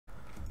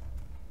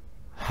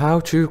How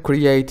to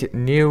create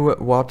new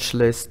watch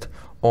list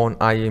on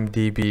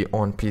IMDb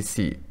on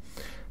PC.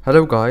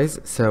 Hello guys,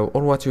 so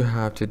all what you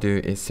have to do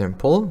is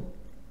simple.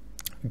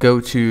 Go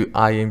to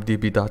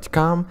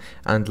imdb.com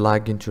and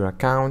log into your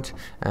account,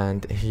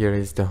 and here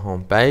is the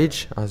home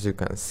page. As you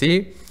can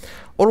see,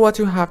 all what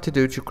you have to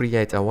do to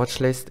create a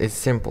watch list is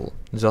simple.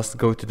 Just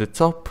go to the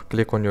top,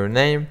 click on your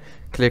name,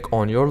 click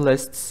on your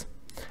lists,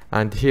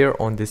 and here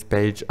on this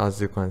page, as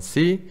you can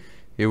see,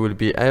 you will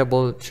be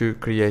able to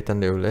create a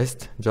new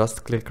list.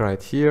 Just click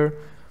right here,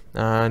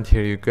 and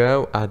here you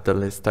go. Add the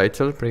list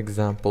title, for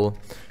example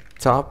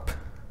top,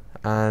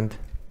 and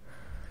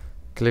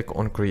click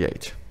on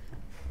create.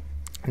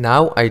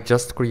 Now I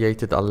just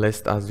created a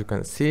list. As you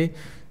can see,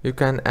 you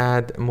can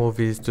add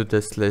movies to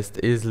this list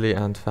easily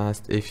and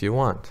fast if you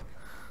want.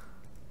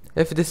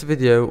 If this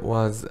video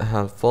was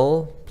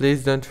helpful,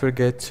 please don't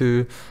forget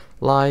to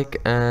like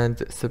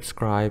and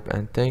subscribe,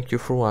 and thank you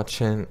for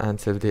watching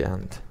until the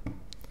end.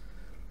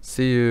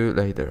 See you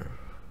later.